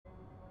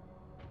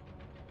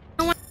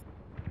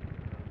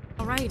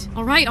right.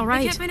 All right, all right.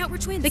 They can't find out we're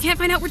twins. They can't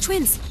find out we're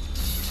twins.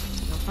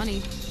 Real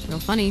funny. Real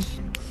funny.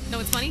 No,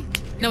 it's funny.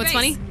 No, it's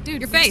funny.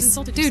 Dude, Your face.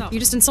 Dude, you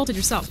just insulted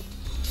yourself.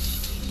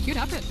 Cute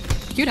outfit.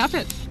 Cute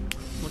outfit.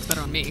 Looks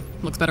better on me.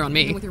 Looks better on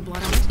me. Even with your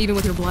blood on it? Even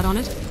with your blood on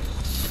it?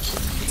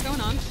 What's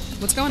going on?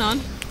 What's going on?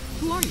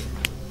 Who are you?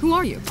 Who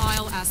are you?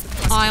 I'll ask the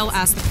questions. I'll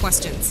ask the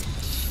questions.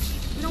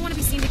 We don't want to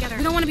be seen together.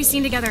 We don't want to be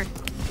seen together.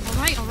 All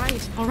right, all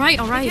right. All right,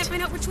 all right. They can't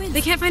find out we're twins.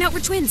 They can't find out we're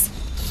twins.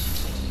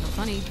 Real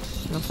funny.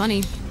 Real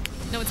funny.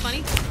 No, it's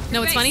funny.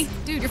 No, it's funny.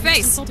 Dude, Your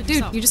face. insulted Dude,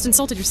 yourself. you just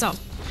insulted yourself.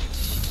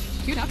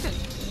 Cute outfit.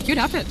 Cute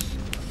outfit.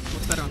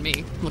 Looks better on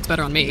me. Looks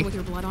better on me. Even with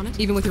your blood on it?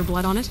 Even with your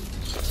blood on it?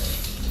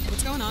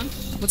 What's going on?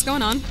 What's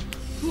going on?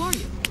 Who are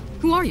you?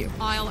 Who are you?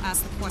 I'll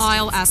ask the questions.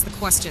 I'll ask the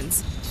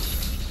questions.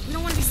 We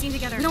don't want to be seen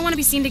together. We don't want to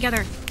be seen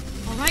together.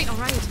 All right, all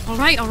right. All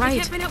right, all They right.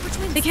 can't find out we're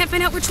twins. They can't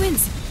find out we're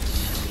twins.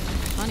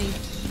 Funny.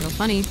 Real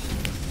funny.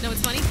 No,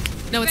 it's funny.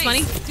 No, it's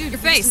funny. Dude, Your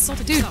face.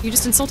 insulted Dude, yourself. you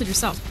just insulted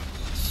yourself.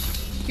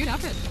 Cute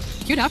outfit.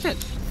 Cute outfit.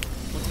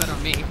 Looks better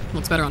on me.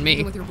 Looks better on me.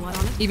 Even with your blood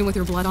on it? Even with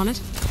your blood on it?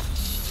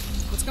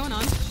 What's going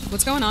on?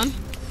 What's going on?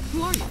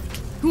 Who are you?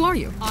 Who are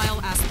you? I'll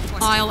ask the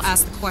questions. I'll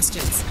ask the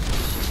questions.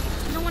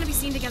 We don't want to be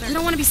seen together. We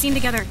don't want to be seen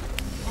together.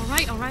 All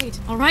right, all right.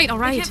 All right, all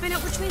They right. can't find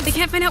out we're twins. They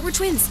can't find out we're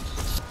twins.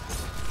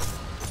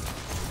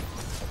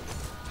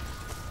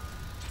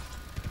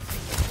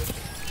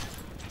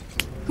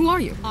 Who are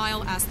you?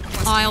 I'll ask the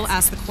questions. I'll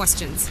ask the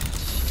questions.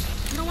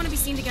 We don't want to be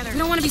seen together. We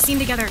don't want to be seen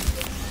together.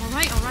 All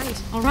right, all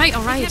right. All right,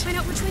 all They right. can't find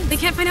out we're twins. They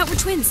can't find out we're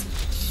twins.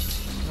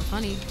 Real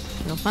funny.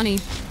 Real funny.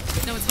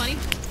 No, it's funny.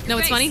 No,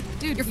 it's face. funny.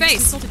 Dude, Your you just face.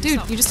 insulted Dude,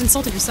 yourself. you just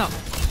insulted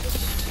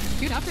yourself.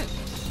 Cute outfit.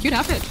 Cute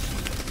outfit.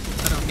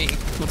 Looks better on me.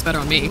 Looks better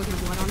on me. Even with your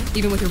blood on it?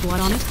 Even with your blood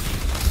on it?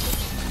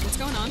 What's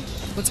going on?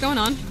 What's going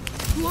on?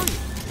 Who are you?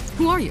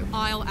 Who are you?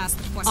 I'll ask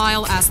the questions.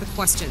 I'll ask the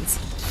questions.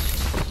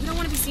 We don't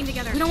want to be seen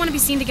together. We don't want to be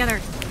seen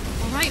together.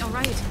 All right, all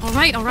right. All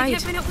right, all They right.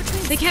 can't find out we're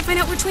twins. They can't find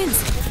out we're twins.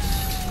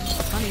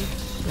 Funny.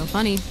 Real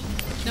funny.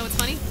 No, it's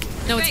funny.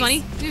 No, it's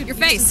funny. Dude, Your you just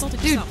face. insulted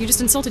Dude, yourself. you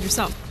just insulted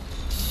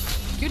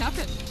yourself. Cute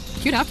outfit.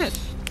 Cute outfit.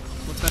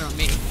 Looks better on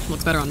me.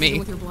 Looks better on Even me.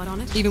 with your blood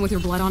on it? Even with your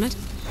blood on it?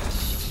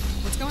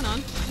 What's going on?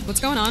 What's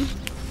going on?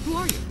 Who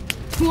are you?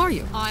 Who are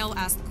you? I'll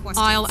ask the questions.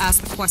 I'll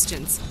ask the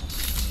questions.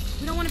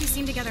 We don't want to be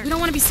seen together. We don't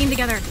want to be seen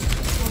together.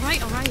 All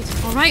right, all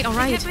right. All right, all They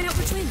right. can't find out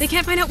we're twins. They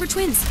can't find out we're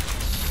twins.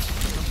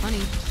 Real funny.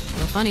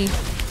 Real funny.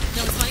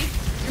 No, it's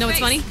funny. No, it's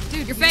funny. Dude, Your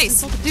you just face.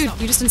 insulted Dude,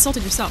 yourself. you just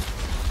insulted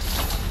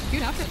yourself.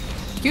 Cute outfit.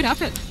 Cute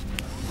outfit.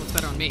 Looks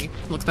better on me.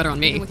 Looks better on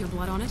me. Even with your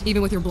blood on it?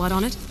 Even with your blood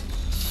on it?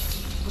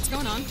 What's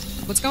going on?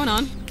 What's going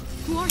on?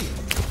 Who are you?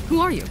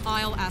 Who are you?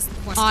 I'll ask the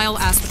questions. I'll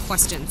ask the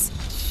questions.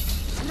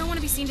 We don't want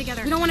to be seen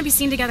together. We don't want to be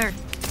seen together.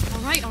 All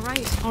right, all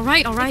right. All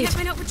right, all They right. can't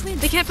find out we're twins.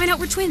 They can't find out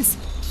we're twins.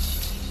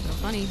 Real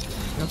funny.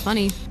 Real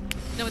funny.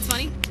 No, it's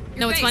funny.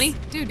 No, it's funny.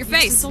 Dude, Your you just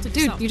face. insulted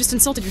Dude, yourself. you just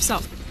insulted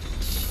yourself.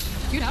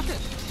 Cute outfit.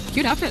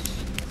 Cute outfit.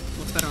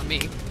 Looks better on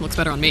me. Looks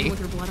better on Even me. with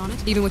your blood on it?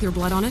 Even with your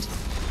blood on it?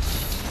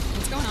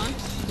 What's going on?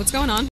 What's going on?